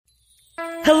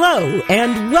Hello,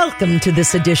 and welcome to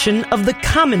this edition of the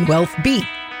Commonwealth Beat,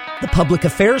 the public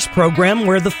affairs program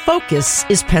where the focus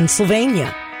is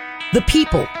Pennsylvania. The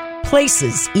people,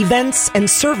 places, events, and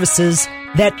services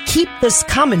that keep this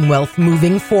Commonwealth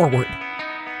moving forward.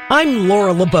 I'm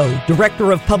Laura LeBeau,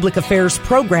 Director of Public Affairs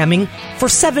Programming for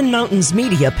Seven Mountains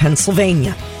Media,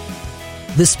 Pennsylvania.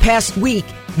 This past week,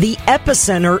 the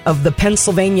epicenter of the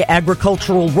Pennsylvania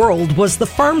agricultural world was the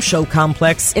Farm Show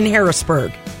complex in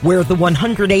Harrisburg, where the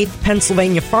 108th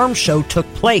Pennsylvania Farm Show took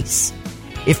place.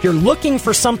 If you're looking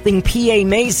for something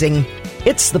PA-mazing,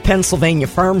 it's the Pennsylvania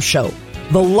Farm Show,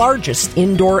 the largest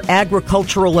indoor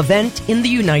agricultural event in the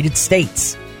United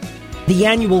States. The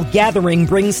annual gathering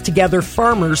brings together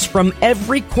farmers from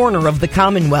every corner of the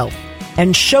Commonwealth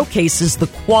and showcases the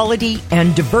quality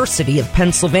and diversity of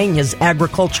Pennsylvania's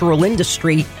agricultural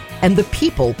industry and the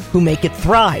people who make it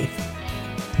thrive.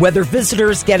 Whether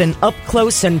visitors get an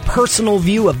up-close and personal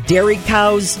view of dairy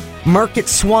cows, market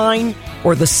swine,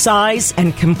 or the size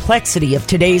and complexity of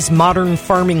today's modern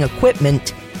farming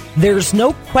equipment, there's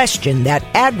no question that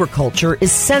agriculture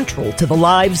is central to the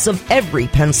lives of every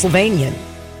Pennsylvanian.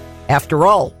 After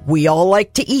all, we all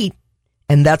like to eat,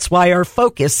 and that's why our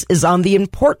focus is on the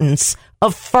importance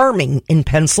of farming in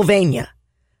Pennsylvania.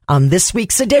 On this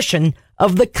week's edition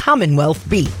of the Commonwealth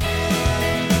Beat.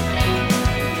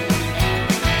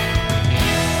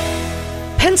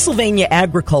 Pennsylvania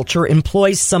agriculture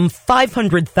employs some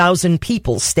 500,000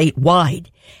 people statewide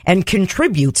and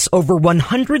contributes over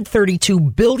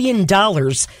 $132 billion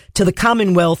to the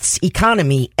Commonwealth's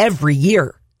economy every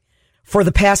year. For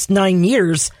the past 9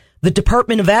 years, the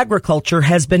Department of Agriculture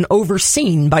has been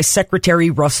overseen by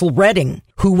Secretary Russell Redding,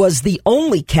 who was the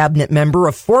only cabinet member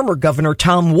of former Governor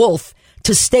Tom Wolf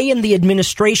to stay in the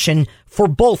administration for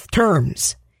both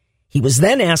terms. He was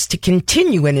then asked to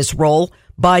continue in his role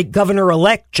by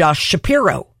Governor-elect Josh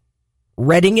Shapiro.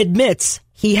 Redding admits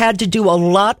he had to do a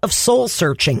lot of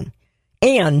soul-searching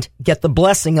and get the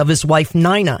blessing of his wife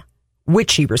Nina,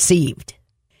 which he received.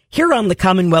 Here on the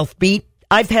Commonwealth Beat,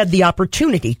 I've had the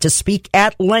opportunity to speak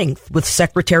at length with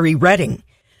Secretary Redding,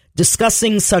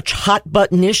 discussing such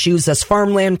hot-button issues as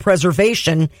farmland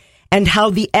preservation and how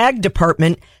the Ag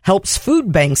Department helps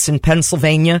food banks in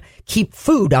Pennsylvania keep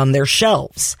food on their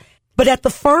shelves. But at the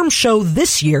Farm Show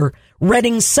this year,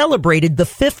 Redding celebrated the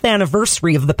 5th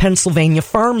anniversary of the Pennsylvania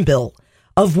Farm Bill,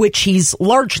 of which he's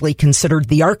largely considered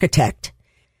the architect.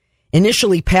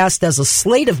 Initially passed as a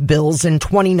slate of bills in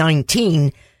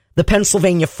 2019, the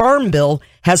Pennsylvania Farm Bill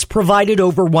has provided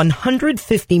over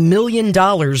 $150 million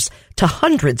to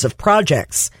hundreds of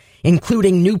projects,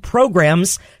 including new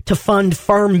programs to fund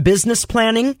farm business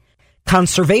planning,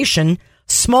 conservation,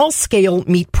 small-scale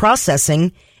meat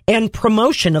processing, and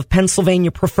promotion of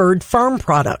Pennsylvania preferred farm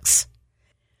products.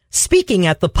 Speaking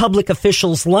at the Public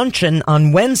Officials Luncheon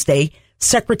on Wednesday,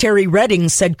 Secretary Redding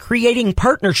said creating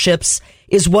partnerships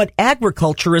is what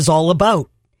agriculture is all about.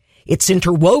 It's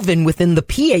interwoven within the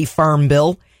PA Farm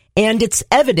Bill, and it's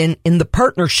evident in the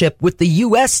partnership with the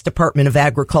U.S. Department of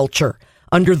Agriculture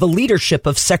under the leadership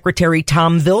of Secretary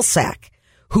Tom Vilsack,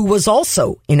 who was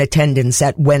also in attendance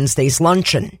at Wednesday's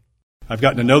luncheon. I've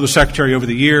gotten to know the Secretary over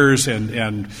the years,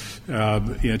 and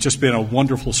it's just been a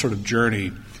wonderful sort of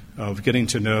journey of getting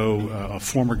to know a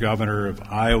former governor of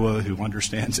Iowa who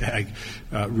understands ag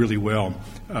really well.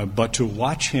 But to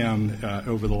watch him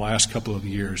over the last couple of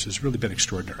years has really been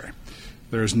extraordinary.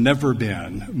 There's never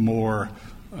been more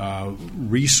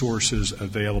resources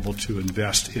available to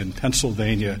invest in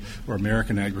Pennsylvania or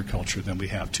American agriculture than we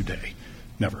have today.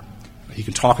 Never. He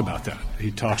can talk about that.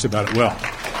 He talks about it well.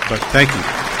 But thank you.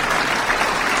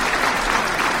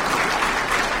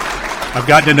 I've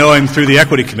gotten to know him through the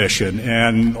Equity Commission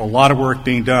and a lot of work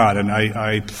being done. And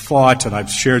I thought, and I've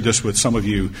shared this with some of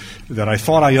you, that I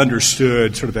thought I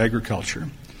understood sort of agriculture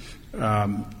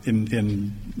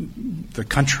in the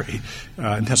country,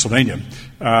 in Pennsylvania.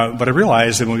 But I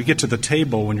realized that when we get to the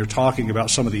table, when you're talking about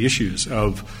some of the issues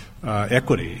of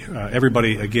equity,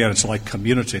 everybody, again, it's like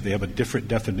community. They have a different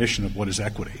definition of what is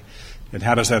equity. And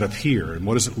how does that appear? And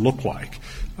what does it look like?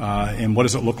 And what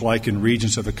does it look like in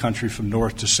regions of the country from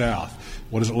north to south?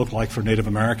 What does it look like for Native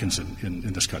Americans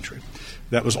in this country?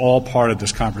 That was all part of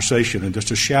this conversation. And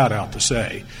just a shout out to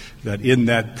say that in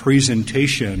that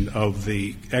presentation of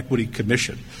the Equity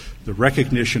Commission, the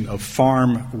recognition of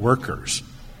farm workers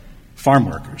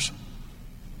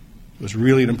was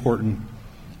really an important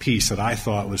piece that I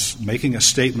thought was making a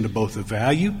statement of both the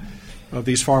value of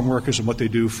these farm workers and what they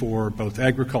do for both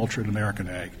agriculture and American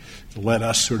ag. Let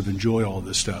us sort of enjoy all of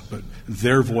this stuff, but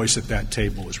their voice at that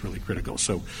table is really critical.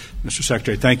 So, Mr.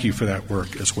 Secretary, thank you for that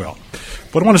work as well.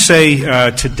 But I want to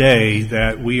say today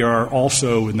that we are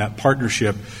also in that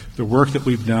partnership, the work that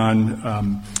we've done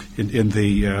over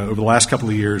the last couple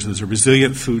of years is a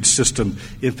Resilient Food System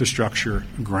Infrastructure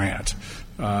Grant.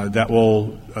 That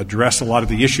will address a lot of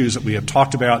the issues that we have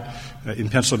talked about in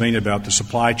Pennsylvania about the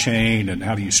supply chain and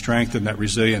how do you strengthen that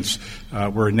resilience.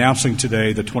 We're announcing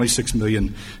today the $26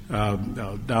 million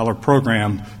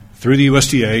program through the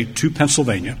USDA to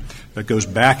Pennsylvania that goes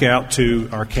back out to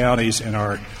our counties and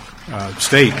our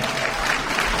state.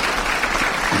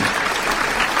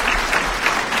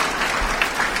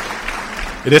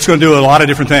 It's going to do a lot of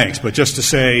different things, but just to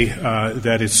say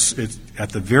that it's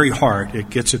at the very heart, it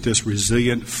gets at this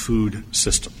resilient food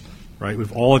system, right?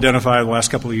 We've all identified the last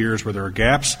couple of years where there are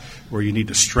gaps, where you need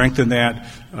to strengthen that.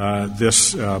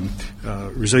 This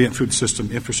Resilient Food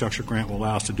System Infrastructure Grant will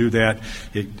allow us to do that.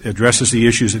 It addresses the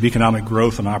issues of economic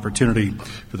growth and opportunity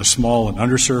for the small and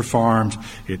underserved farms.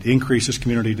 It increases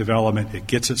community development. It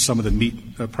gets at some of the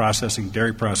meat processing,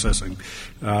 dairy processing,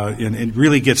 and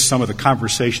really gets some of the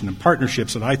conversation and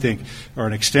partnerships that I think are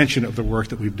an extension of the work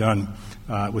that we've done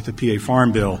with the PA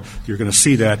Farm Bill. You're going to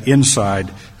see that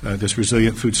inside this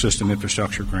Resilient Food System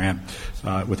Infrastructure Grant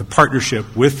with a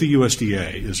partnership with the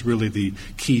USDA is really the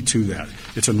key to that.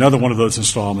 It's another one of those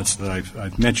installments that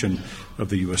I've mentioned of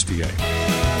the USDA.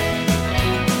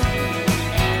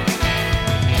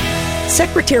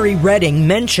 Secretary Redding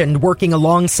mentioned working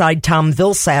alongside Tom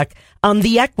Vilsack on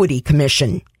the Equity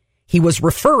Commission. He was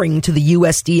referring to the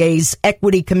USDA's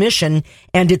Equity Commission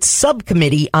and its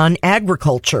subcommittee on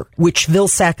agriculture, which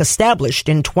Vilsack established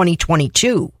in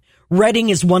 2022. Redding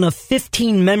is one of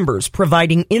 15 members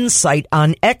providing insight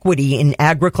on equity in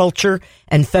agriculture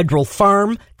and federal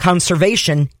farm,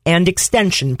 conservation, and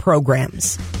extension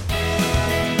programs.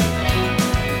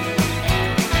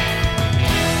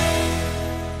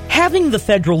 Having the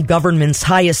federal government's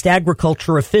highest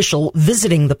agriculture official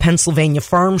visiting the Pennsylvania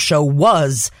Farm Show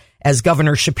was, as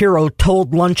Governor Shapiro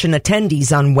told luncheon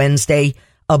attendees on Wednesday,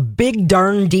 a big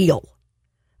darn deal.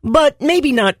 But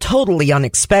maybe not totally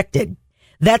unexpected.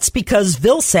 That's because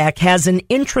Vilsack has an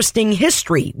interesting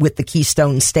history with the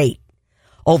Keystone State.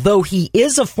 Although he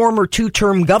is a former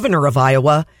two-term governor of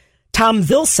Iowa, Tom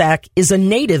Vilsack is a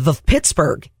native of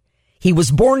Pittsburgh. He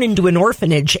was born into an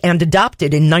orphanage and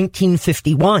adopted in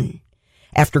 1951.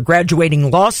 After graduating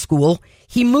law school,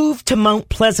 he moved to Mount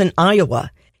Pleasant,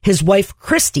 Iowa, his wife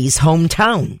Christie's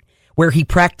hometown, where he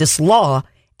practiced law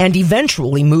and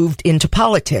eventually moved into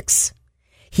politics.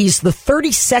 He's the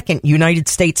 32nd United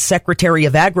States Secretary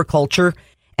of Agriculture,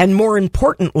 and more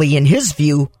importantly, in his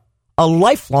view, a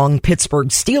lifelong Pittsburgh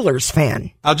Steelers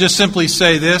fan. I'll just simply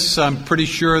say this. I'm pretty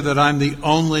sure that I'm the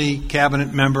only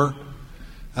cabinet member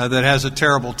that has a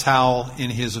terrible towel in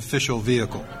his official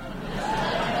vehicle.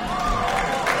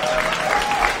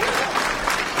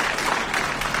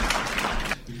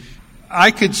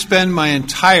 I could spend my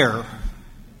entire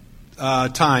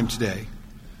time today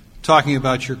talking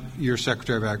about your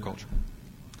Secretary of Agriculture.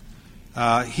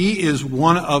 He is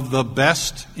one of the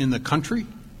best in the country.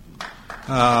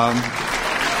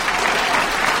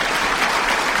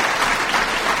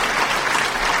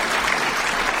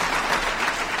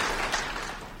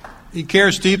 He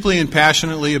cares deeply and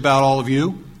passionately about all of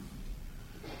you.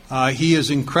 He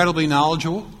is incredibly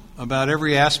knowledgeable about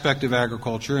every aspect of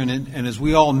agriculture, and as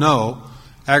we all know,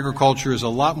 agriculture is a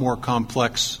lot more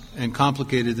complex and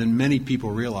complicated than many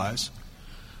people realize.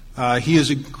 He is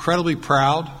incredibly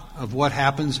proud of what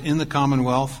happens in the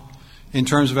Commonwealth in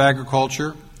terms of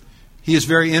agriculture. He is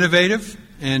very innovative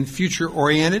and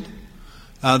future-oriented.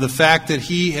 The fact that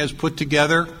he has put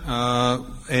together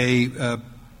a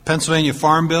Pennsylvania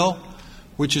Farm Bill,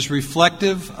 which is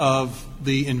reflective of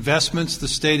the investments the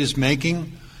state is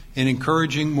making in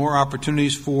encouraging more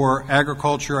opportunities for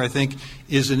agriculture, I think,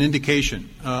 is an indication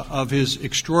of his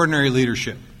extraordinary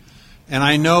leadership. And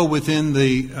I know within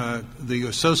the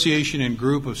association and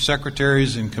group of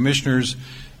secretaries and commissioners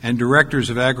and directors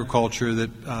of agriculture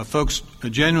that folks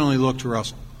genuinely look to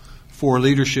Russell for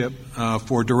leadership,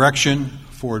 for direction,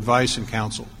 for advice and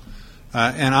counsel.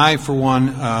 And I, for one,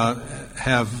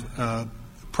 have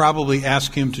probably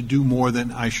asked him to do more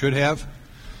than I should have.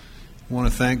 I want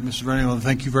to thank Mr. Redding. I want to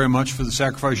thank you very much for the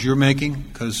sacrifice you're making,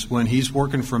 because when he's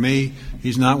working for me,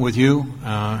 he's not with you.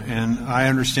 And I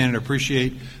understand and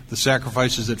appreciate the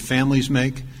sacrifices that families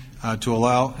make to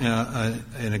allow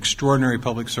an extraordinary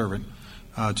public servant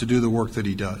to do the work that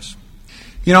he does.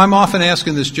 You know, I'm often asked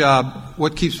in this job,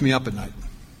 what keeps me up at night?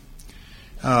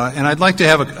 And I'd like to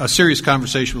have a serious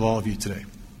conversation with all of you today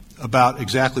about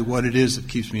exactly what it is that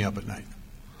keeps me up at night,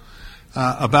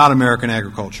 about American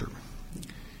agriculture.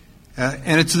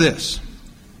 And it's this.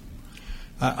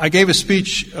 I gave a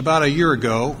speech about a year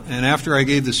ago, and after I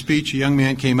gave the speech, a young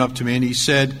man came up to me and he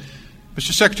said,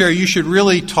 Mr. Secretary, you should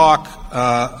really talk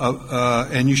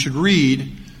and you should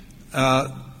read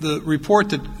the report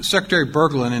that Secretary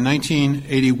Berglund in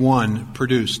 1981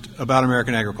 produced about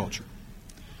American agriculture,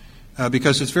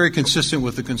 because it's very consistent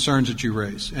with the concerns that you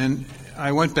raise. And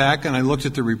I went back and I looked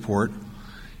at the report,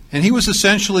 and he was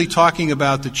essentially talking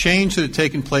about the change that had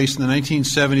taken place in the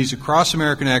 1970s across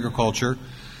American agriculture,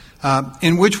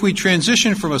 in which we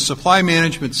transitioned from a supply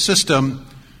management system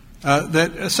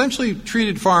that essentially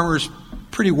treated farmers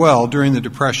pretty well during the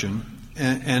Depression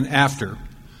and after,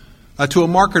 to a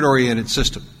market-oriented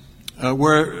system,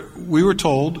 where we were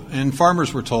told, and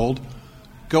farmers were told,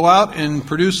 go out and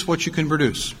produce what you can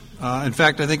produce. In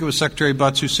fact, I think it was Secretary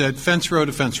Butts who said, fence row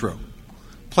to fence row.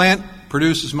 Plant,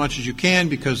 produce as much as you can,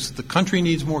 because the country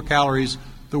needs more calories,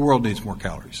 the world needs more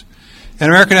calories. And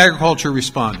American agriculture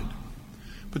responded.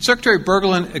 But Secretary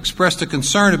Berglund expressed a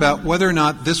concern about whether or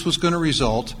not this was going to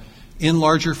result in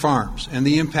larger farms and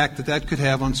the impact that that could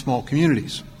have on small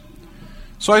communities.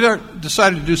 So I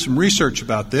decided to do some research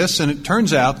about this, and it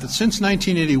turns out that since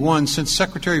 1981, since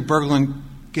Secretary Berglund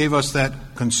gave us that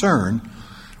concern,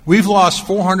 we've lost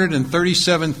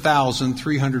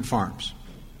 437,300 farms.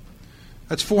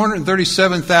 That's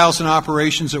 437,000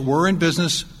 operations that were in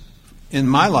business in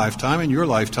my lifetime, in your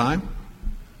lifetime,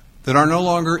 that are no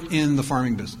longer in the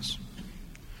farming business.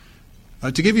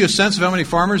 To give you a sense of how many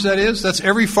farmers that is, that's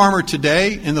every farmer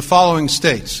today in the following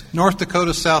states: North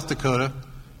Dakota, South Dakota,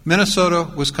 Minnesota,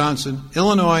 Wisconsin,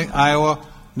 Illinois, Iowa,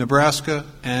 Nebraska,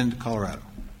 and Colorado.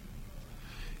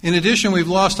 In addition, we've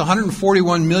lost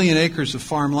 141 million acres of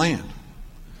farm land.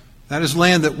 That is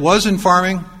land that was in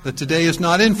farming, that today is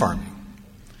not in farming.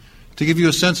 To give you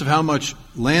a sense of how much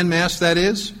land mass that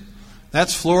is,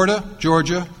 that's Florida,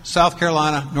 Georgia, South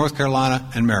Carolina, North Carolina,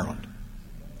 and Maryland.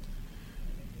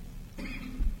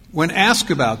 When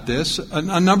asked about this,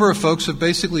 a number of folks have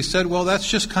basically said, well, that's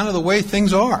just kind of the way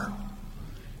things are.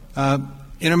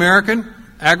 In American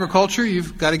agriculture,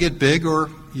 you've got to get big or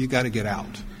you've got to get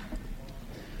out.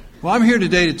 Well, I'm here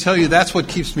today to tell you that's what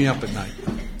keeps me up at night.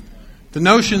 The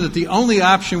notion that the only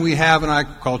option we have in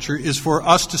agriculture is for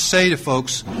us to say to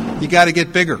folks, you got to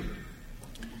get bigger.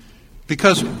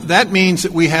 Because that means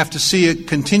that we have to see a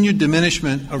continued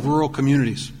diminishment of rural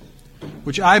communities,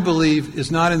 which I believe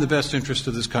is not in the best interest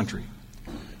of this country.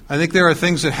 I think there are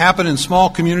things that happen in small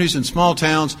communities and small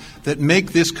towns that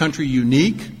make this country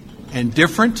unique and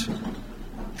different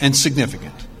and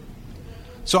significant.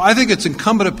 So I think it's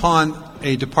incumbent upon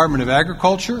a Department of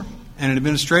Agriculture and an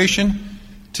administration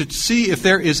to see if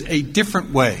there is a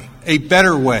different way, a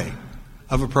better way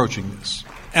of approaching this.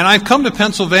 And I've come to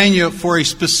Pennsylvania for a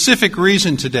specific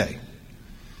reason today,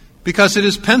 because it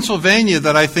is Pennsylvania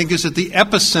that I think is at the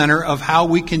epicenter of how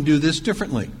we can do this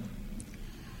differently.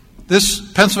 This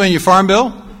Pennsylvania Farm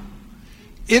Bill,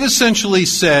 it essentially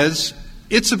says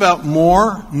it's about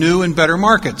more, new, and better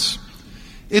markets.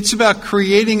 It's about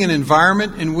creating an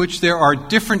environment in which there are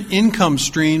different income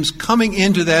streams coming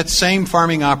into that same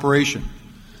farming operation,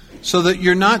 so that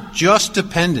you're not just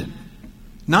dependent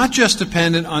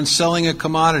on selling a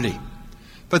commodity,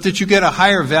 but that you get a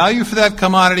higher value for that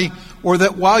commodity, or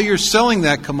that while you're selling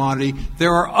that commodity,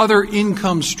 there are other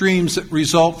income streams that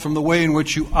result from the way in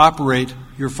which you operate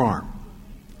your farm.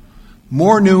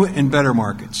 More new and better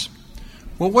markets.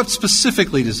 Well, what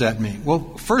specifically does that mean?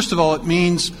 Well, first of all, it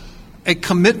means a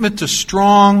commitment to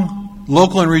strong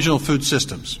local and regional food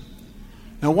systems.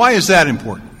 Now, why is that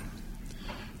important?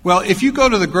 Well, if you go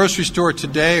to the grocery store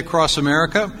today across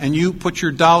America and you put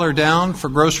your dollar down for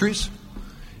groceries,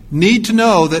 need to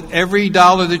know that every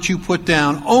dollar that you put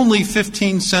down, only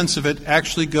 15 cents of it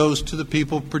actually goes to the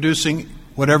people producing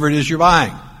whatever it is you're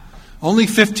buying. Only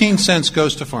 15 cents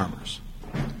goes to farmers.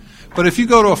 But if you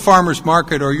go to a farmer's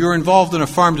market, or you're involved in a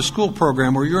farm-to-school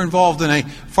program, or you're involved in a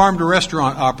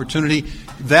farm-to-restaurant opportunity,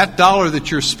 that dollar that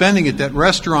you're spending at that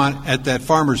restaurant, at that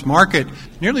farmer's market,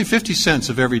 nearly 50 cents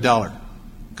of every dollar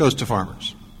goes to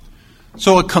farmers.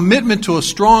 So a commitment to a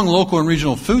strong local and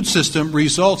regional food system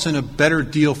results in a better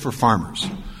deal for farmers.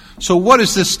 So what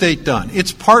has this state done?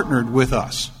 It's partnered with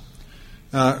us.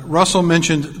 Russell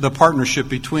mentioned the partnership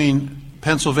between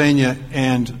Pennsylvania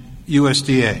and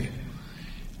USDA.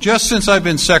 Just since I've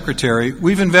been secretary,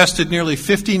 we've invested nearly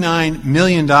 $59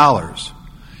 million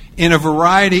in a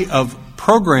variety of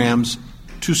programs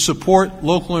to support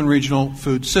local and regional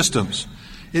food systems.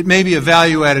 It may be a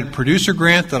value-added producer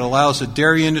grant that allows the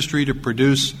dairy industry to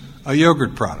produce a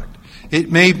yogurt product.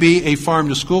 It may be a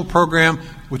farm-to-school program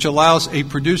which allows a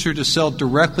producer to sell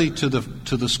directly to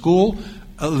the school,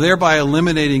 thereby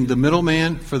eliminating the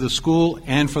middleman for the school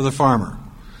and for the farmer.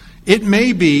 It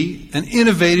may be an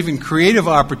innovative and creative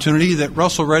opportunity that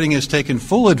Russell Redding has taken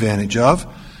full advantage of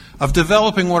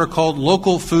developing what are called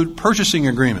local food purchasing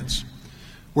agreements,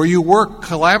 where you work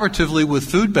collaboratively with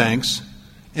food banks,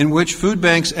 in which food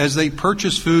banks, as they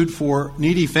purchase food for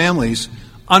needy families,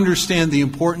 understand the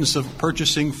importance of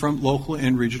purchasing from local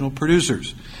and regional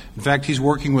producers. In fact, he's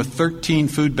working with 13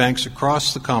 food banks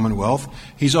across the Commonwealth.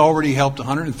 He's already helped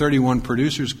 131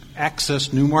 producers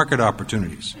access new market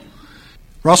opportunities.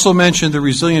 Russell mentioned the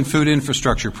Resilient Food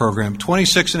Infrastructure Program,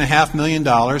 $26.5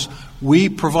 million we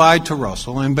provide to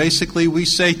Russell, and basically we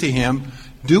say to him,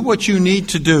 do what you need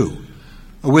to do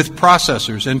with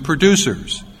processors and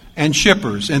producers and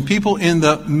shippers and people in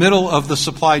the middle of the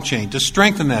supply chain to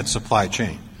strengthen that supply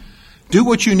chain. Do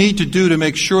what you need to do to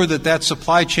make sure that that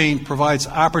supply chain provides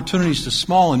opportunities to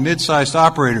small and mid-sized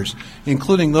operators,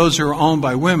 including those who are owned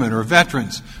by women or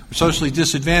veterans or socially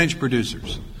disadvantaged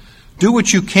producers. Do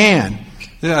what you can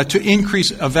to increase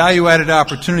value-added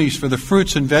opportunities for the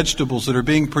fruits and vegetables that are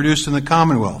being produced in the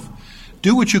Commonwealth.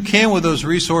 Do what you can with those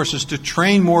resources to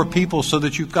train more people so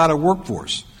that you've got a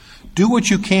workforce. Do what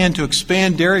you can to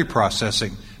expand dairy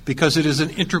processing because it is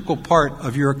an integral part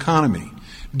of your economy.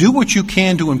 Do what you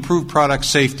can to improve product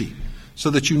safety so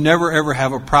that you never ever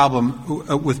have a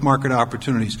problem with market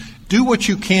opportunities. Do what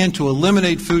you can to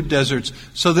eliminate food deserts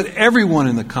so that everyone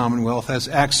in the Commonwealth has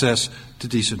access to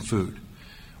decent food.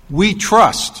 We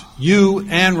trust you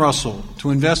and Russell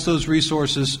to invest those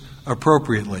resources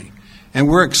appropriately, and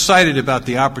we're excited about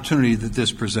the opportunity that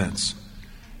this presents.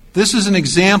 This is an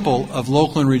example of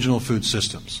local and regional food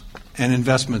systems and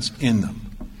investments in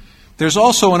them. There's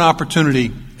also an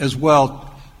opportunity as well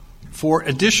for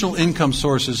additional income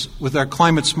sources with our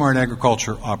climate-smart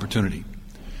agriculture opportunity.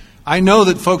 I know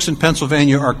that folks in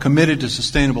Pennsylvania are committed to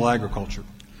sustainable agriculture.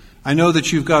 I know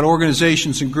that you've got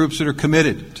organizations and groups that are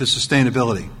committed to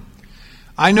sustainability.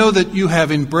 I know that you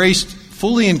have embraced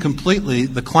fully and completely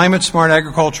the Climate Smart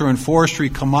Agriculture and Forestry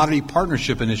Commodity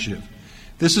Partnership Initiative.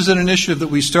 This is an initiative that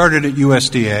we started at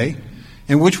USDA,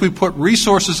 in which we put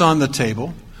resources on the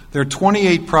table. There are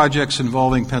 28 projects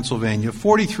involving Pennsylvania.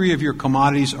 43 of your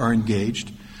commodities are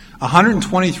engaged.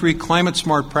 123 climate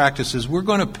smart practices. We're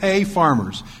going to pay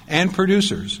farmers and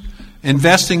producers,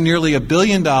 investing nearly $1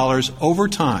 billion over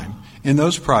time in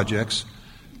those projects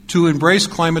to embrace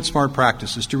climate smart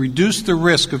practices, to reduce the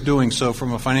risk of doing so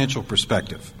from a financial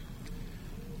perspective.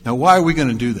 Now, why are we going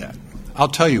to do that? I'll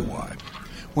tell you why.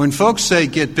 When folks say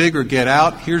get big or get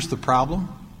out, here's the problem.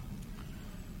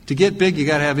 To get big, you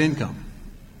got to have income.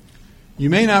 You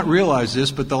may not realize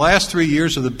this, but the last 3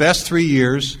 years are the best 3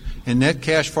 years in net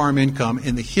cash farm income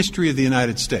in the history of the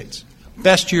United States.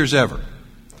 Best years ever.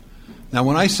 Now,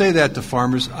 when I say that to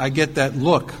farmers, I get that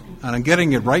look, and I'm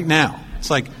getting it right now. It's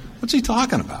like, what's he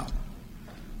talking about?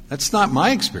 That's not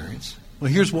my experience.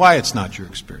 Well, here's why it's not your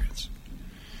experience.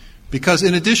 Because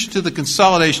in addition to the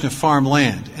consolidation of farm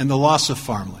land and the loss of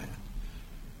farmland,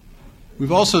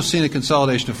 we've also seen a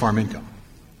consolidation of farm income.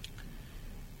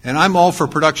 And I'm all for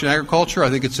production agriculture. I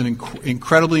think it's an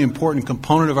incredibly important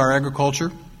component of our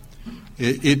agriculture.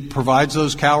 It provides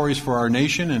those calories for our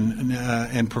nation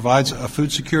and provides a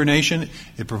food secure nation.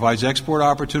 It provides export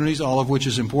opportunities, all of which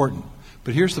is important.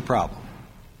 But here's the problem.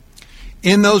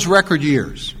 In those record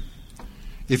years,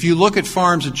 if you look at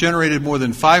farms that generated more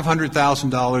than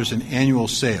 $500,000 in annual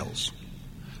sales,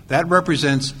 that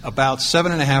represents about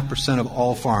 7.5% of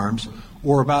all farms,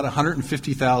 or about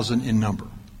 150,000 in number.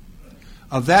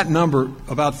 Of that number,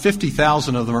 about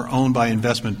 50,000 of them are owned by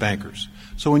investment bankers.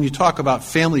 So when you talk about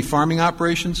family farming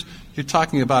operations, you're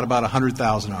talking about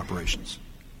 100,000 operations.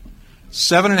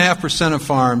 7.5% of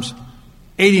farms,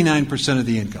 89% of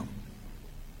the income.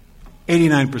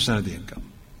 89% of the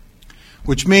income.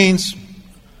 Which means,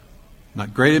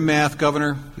 not great in math,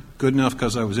 Governor, good enough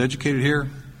because I was educated here,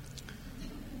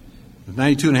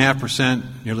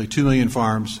 92.5%, nearly 2 million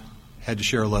farms, had to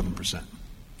share 11%.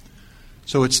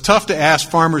 So it's tough to ask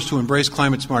farmers to embrace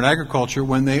climate-smart agriculture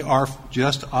when they are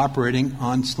just operating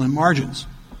on slim margins.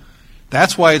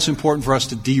 That's why it's important for us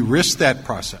to de-risk that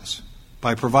process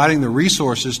by providing the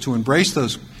resources to embrace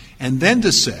those, and then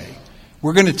to say,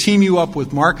 we're going to team you up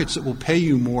with markets that will pay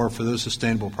you more for those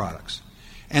sustainable products.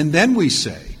 And then we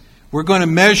say, we're going to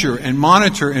measure and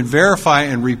monitor and verify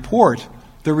and report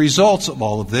the results of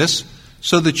all of this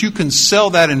so that you can sell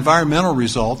that environmental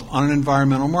result on an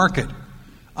environmental market.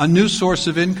 A new source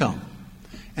of income.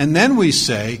 And then we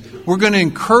say, we're going to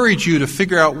encourage you to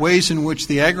figure out ways in which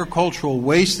the agricultural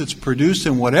waste that's produced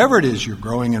in whatever it is you're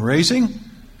growing and raising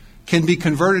can be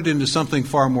converted into something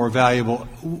far more valuable.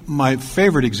 My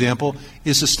favorite example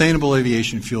is sustainable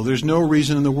aviation fuel. There's no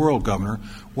reason in the world, Governor,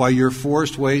 why your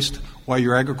forest waste, why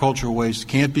your agricultural waste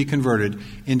can't be converted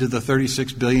into the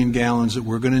 36 billion gallons that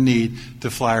we're going to need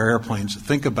to fly our airplanes.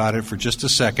 Think about it for just a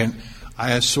second.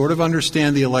 I sort of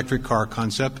understand the electric car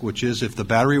concept, which is if the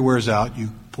battery wears out, you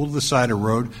pull to the side of the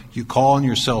road, you call on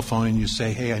your cell phone and you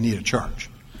say, hey, I need a charge.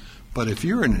 But if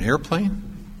you're in an airplane,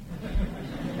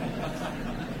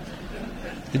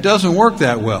 it doesn't work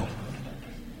that well.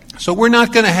 So we're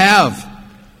not going to have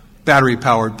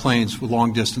battery-powered planes with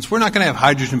long distance. We're not going to have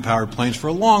hydrogen-powered planes for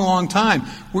a long, long time.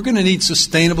 We're going to need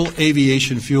sustainable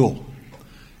aviation fuel.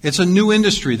 It's a new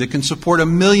industry that can support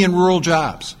 1 million rural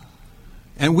jobs.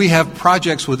 And we have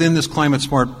projects within this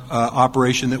climate-smart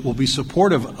operation that will be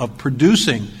supportive of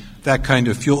producing that kind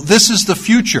of fuel. This is the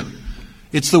future.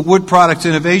 It's the wood products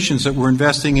innovations that we're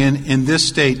investing in this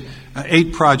state,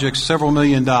 8 projects, several $1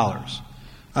 million.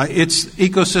 It's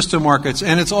ecosystem markets,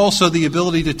 and it's also the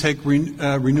ability to take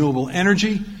renewable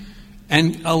energy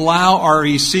and allow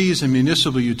RECs and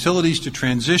municipal utilities to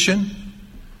transition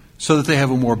so that they have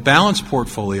a more balanced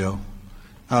portfolio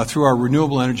through our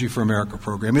Renewable Energy for America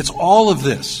program. It's all of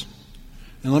this.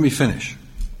 And let me finish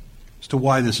as to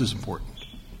why this is important.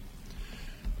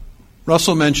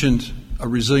 Russell mentioned a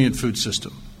resilient food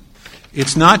system.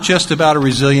 It's not just about a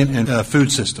resilient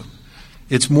food system.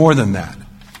 It's more than that.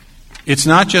 It's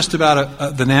not just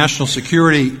about the national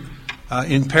security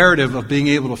imperative of being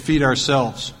able to feed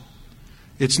ourselves.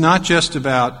 It's not just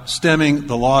about stemming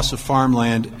the loss of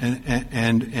farmland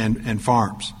and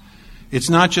farms. It's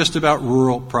not just about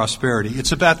rural prosperity.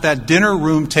 It's about that dinner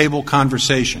room table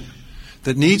conversation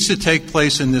that needs to take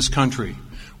place in this country,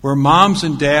 where moms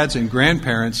and dads and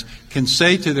grandparents can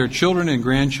say to their children and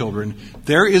grandchildren,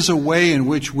 there is a way in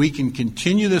which we can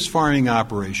continue this farming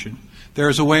operation. There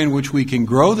is a way in which we can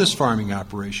grow this farming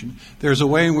operation. There is a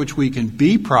way in which we can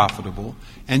be profitable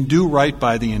and do right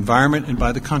by the environment and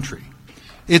by the country.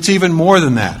 It's even more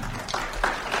than that.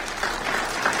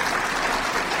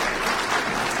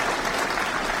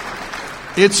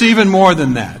 It's even more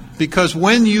than that, because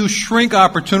when you shrink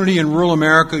opportunity in rural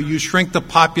America, you shrink the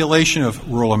population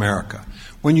of rural America.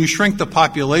 When you shrink the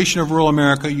population of rural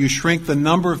America, you shrink the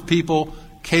number of people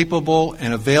capable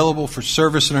and available for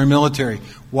service in our military.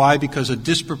 Why? Because a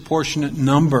disproportionate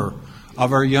number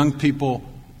of our young people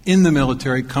in the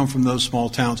military come from those small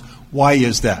towns. Why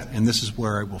is that? And this is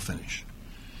where I will finish.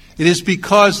 It is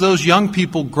because those young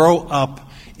people grow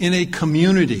up in a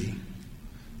community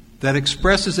that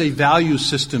expresses a value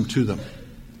system to them.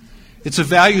 It's a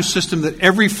value system that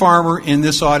every farmer in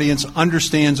this audience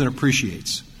understands and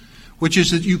appreciates, which is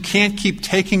that you can't keep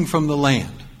taking from the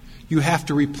land. You have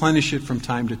to replenish it from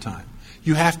time to time.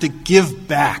 You have to give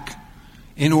back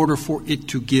in order for it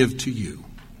to give to you.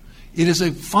 It is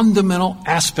a fundamental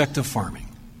aspect of farming.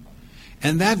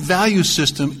 And that value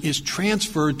system is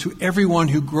transferred to everyone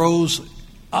who grows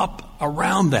up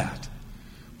around that,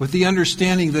 with the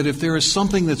understanding that if there is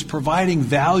something that's providing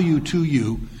value to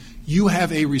you, you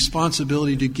have a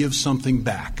responsibility to give something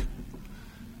back.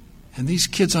 And these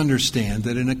kids understand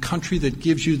that in a country that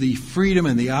gives you the freedom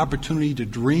and the opportunity to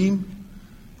dream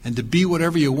and to be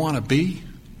whatever you want to be,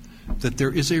 that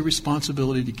there is a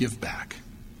responsibility to give back.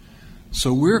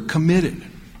 So we're committed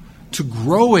to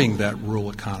growing that rural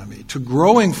economy, to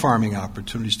growing farming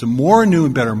opportunities, to more new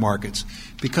and better markets,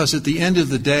 because at the end of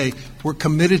the day, we're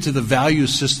committed to the value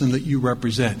system that you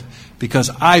represent, because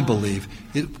I believe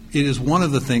it is one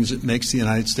of the things that makes the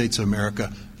United States of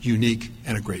America unique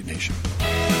and a great nation.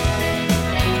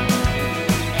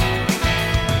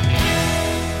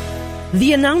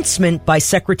 The announcement by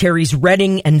Secretaries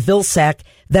Redding and Vilsack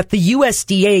that the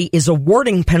USDA is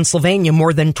awarding Pennsylvania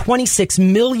more than $26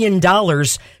 million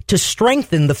to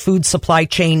strengthen the food supply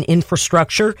chain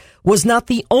infrastructure was not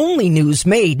the only news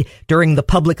made during the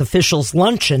public officials'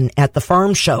 luncheon at the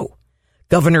farm show.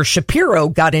 Governor Shapiro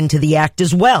got into the act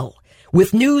as well,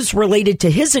 with news related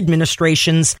to his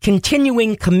administration's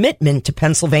continuing commitment to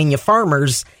Pennsylvania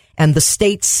farmers and the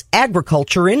state's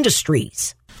agriculture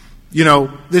industries. You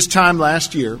know, this time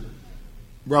last year,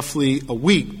 roughly a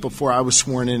week before I was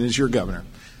sworn in as your governor,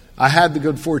 I had the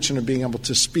good fortune of being able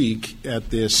to speak at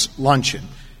this luncheon.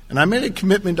 And I made a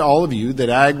commitment to all of you that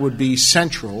ag would be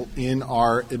central in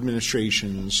our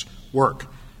administration's work.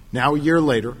 Now, a year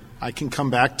later, I can come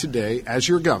back today as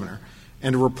your governor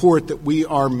and report that we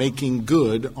are making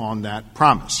good on that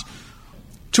promise.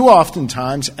 Too often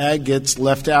times, ag gets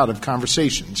left out of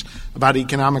conversations about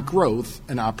economic growth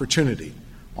and opportunity.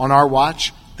 On our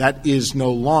watch, That is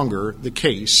no longer the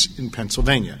case in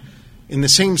Pennsylvania. In the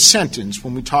same sentence,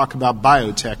 when we talk about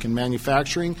biotech and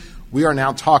manufacturing, we are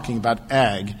now talking about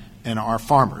ag and our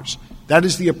farmers. That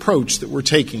is the approach that we're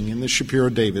taking in the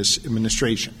Shapiro-Davis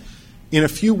administration. In a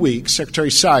few weeks,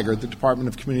 Secretary Seiger, the Department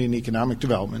of Community and Economic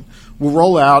Development, will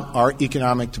roll out our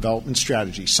economic development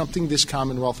strategy, something this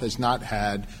Commonwealth has not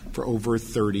had for over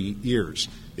 30 years.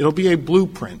 It'll be a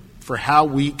blueprint for how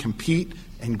we compete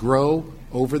and grow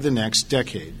over the next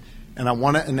decade. And I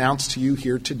want to announce to you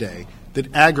here today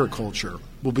that agriculture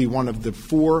will be one of the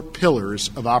 4 pillars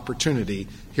of opportunity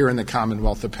here in the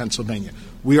Commonwealth of Pennsylvania.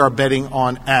 We are betting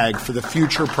on ag for the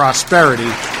future prosperity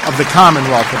of the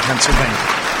Commonwealth of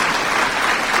Pennsylvania.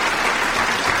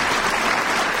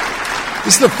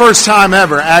 This is the first time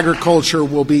ever agriculture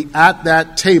will be at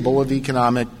that table of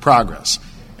economic progress.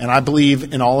 And I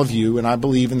believe in all of you, and I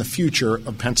believe in the future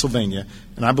of Pennsylvania,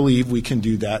 and I believe we can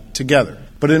do that together.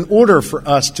 But in order for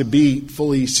us to be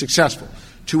fully successful,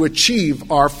 to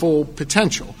achieve our full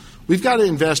potential, we've got to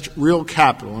invest real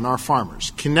capital in our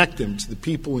farmers, connect them to the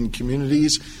people and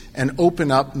communities, and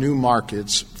open up new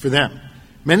markets for them.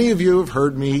 Many of you have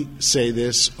heard me say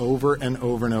this over and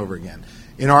over and over again.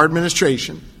 In our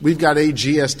administration, we've got a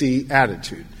GSD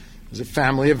attitude. It's a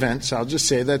family event, so I'll just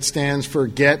say that stands for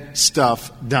Get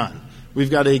Stuff Done.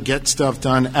 We've got a Get Stuff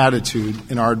Done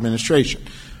attitude in our administration.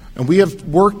 And we have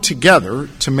worked together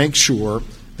to make sure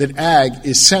that ag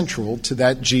is central to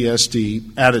that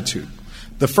GSD attitude.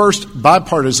 The first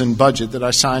bipartisan budget that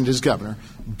I signed as governor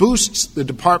boosts the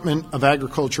Department of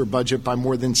Agriculture budget by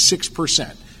more than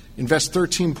 6%, invests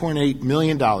 $13.8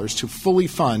 million to fully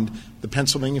fund the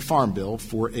Pennsylvania Farm Bill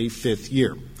for a 5th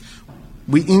year.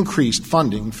 We increased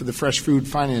funding for the Fresh Food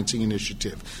Financing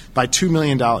Initiative by $2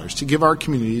 million to give our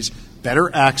communities better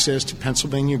access to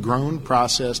Pennsylvania-grown,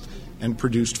 processed, and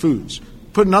produced foods.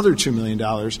 Put another $2 million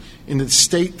into the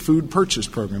state food purchase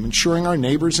program, ensuring our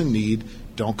neighbors in need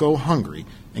don't go hungry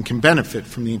and can benefit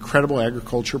from the incredible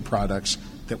agriculture products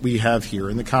that we have here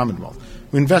in the Commonwealth.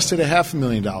 We invested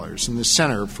 $500,000 in the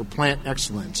Center for Plant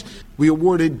Excellence. We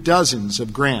awarded dozens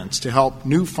of grants to help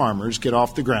new farmers get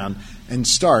off the ground and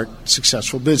start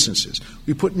successful businesses.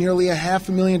 We put nearly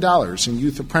 $500,000 in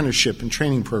youth apprenticeship and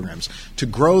training programs to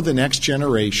grow the next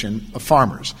generation of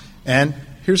farmers. And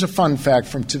here's a fun fact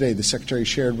from today the Secretary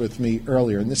shared with me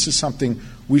earlier, and this is something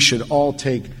we should all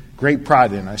take great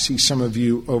pride in. I see some of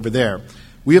you over there.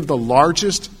 We have the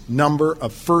largest number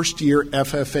of first-year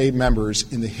FFA members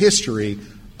in the history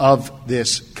of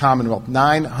this Commonwealth,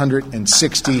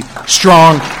 960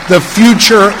 strong. The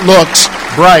future looks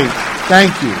bright.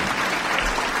 Thank you.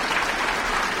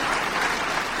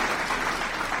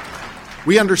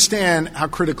 We understand how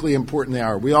critically important they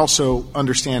are. We also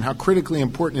understand how critically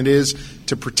important it is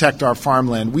to protect our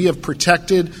farmland. We have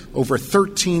protected over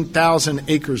 13,000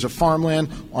 acres of farmland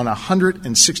on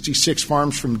 166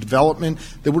 farms from development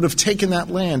that would have taken that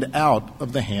land out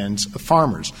of the hands of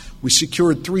farmers. We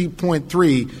secured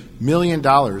 $3.3 million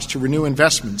to renew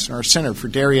investments in our Center for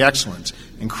Dairy Excellence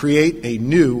and create a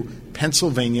new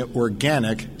Pennsylvania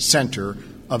Organic Center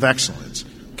of Excellence.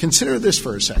 Consider this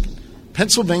for a second.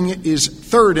 Pennsylvania is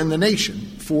 3rd in the nation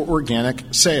for organic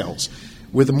sales,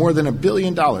 with more than $1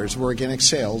 billion of organic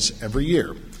sales every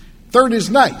year. 3rd is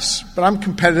nice, but I'm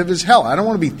competitive as hell. I don't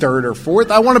want to be 3rd or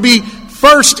 4th. I want to be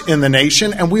 1st in the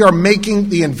nation, and we are making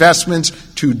the investments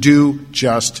to do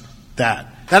just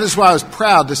that. That is why I was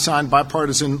proud to sign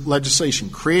bipartisan legislation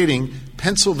creating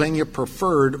Pennsylvania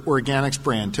Preferred Organics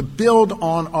brand to build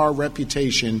on our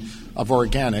reputation of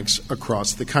organics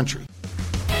across the country.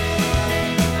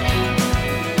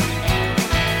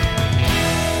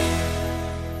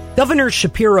 Governor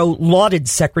Shapiro lauded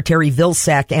Secretary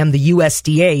Vilsack and the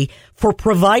USDA for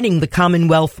providing the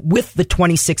Commonwealth with the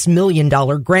 $26 million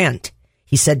grant.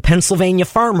 He said Pennsylvania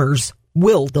farmers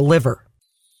will deliver.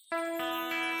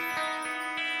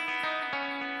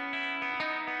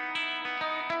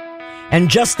 And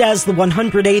just as the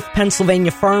 108th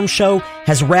Pennsylvania Farm Show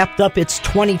has wrapped up its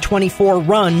 2024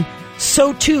 run,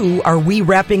 so too are we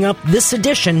wrapping up this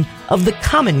edition of the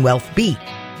Commonwealth Beat.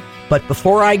 But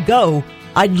before I go,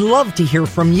 I'd love to hear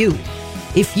from you.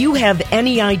 If you have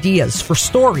any ideas for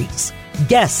stories,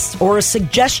 guests, or a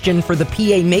suggestion for the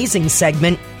PA Amazing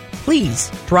segment, please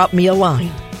drop me a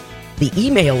line. The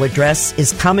email address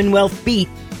is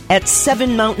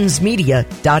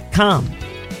commonwealthbeat@sevenmountainsmedia.com.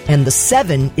 And the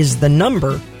 7 is the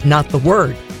number, not the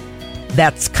word.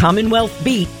 That's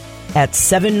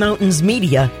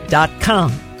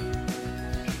commonwealthbeat@sevenmountainsmedia.com.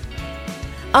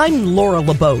 I'm Laura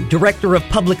LeBeau, Director of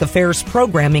Public Affairs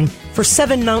Programming for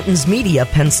Seven Mountains Media,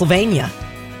 Pennsylvania.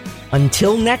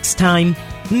 Until next time,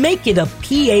 make it a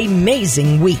PA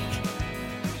Amazing week.